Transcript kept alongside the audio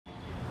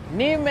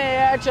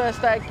Nimeachwa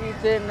staki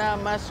tena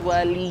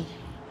maswali.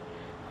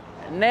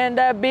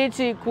 Nenda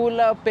bichi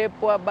kula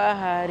upepo wa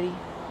bahari.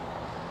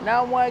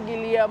 Na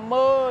mwagilia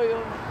moyo.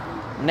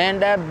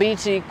 Nenda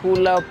bichi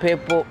kula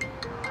upepo.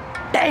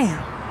 Damn.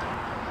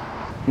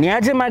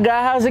 Niaje, my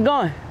guy, how's it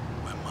going?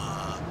 Where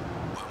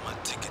my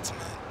tickets,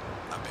 man?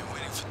 I've been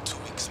waiting for 2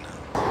 weeks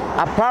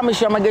now. I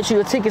promise you I'm gonna get you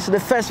your tickets to the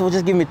festival.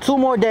 Just give me 2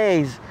 more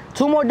days.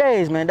 2 more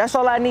days, man. That's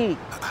all I need.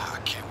 I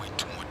can't wait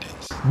 2 more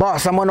days.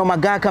 Boss, I'm gonna know my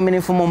guy coming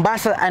in from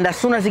Mombasa, and as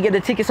soon as he get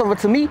the tickets over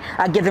to me,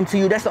 I get them to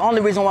you. That's the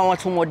only reason why I want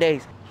 2 more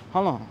days.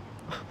 Hold on.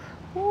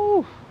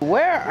 Woo.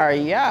 Where are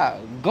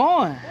y'all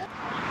going?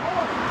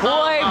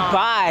 Boy,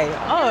 bye.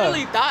 He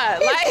really died.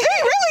 Like, he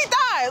really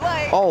died.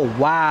 Like. Oh,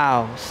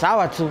 wow.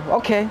 Sawatu.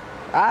 Okay.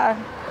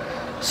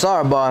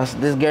 Sorry, boss.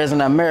 This girl's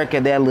in America.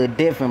 They're a little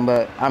different,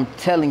 but I'm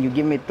telling you,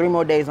 give me 3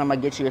 more days, I'm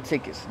gonna get you your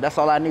tickets. That's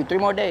all I need. 3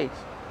 more days.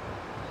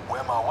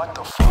 Where my what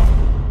the fuck?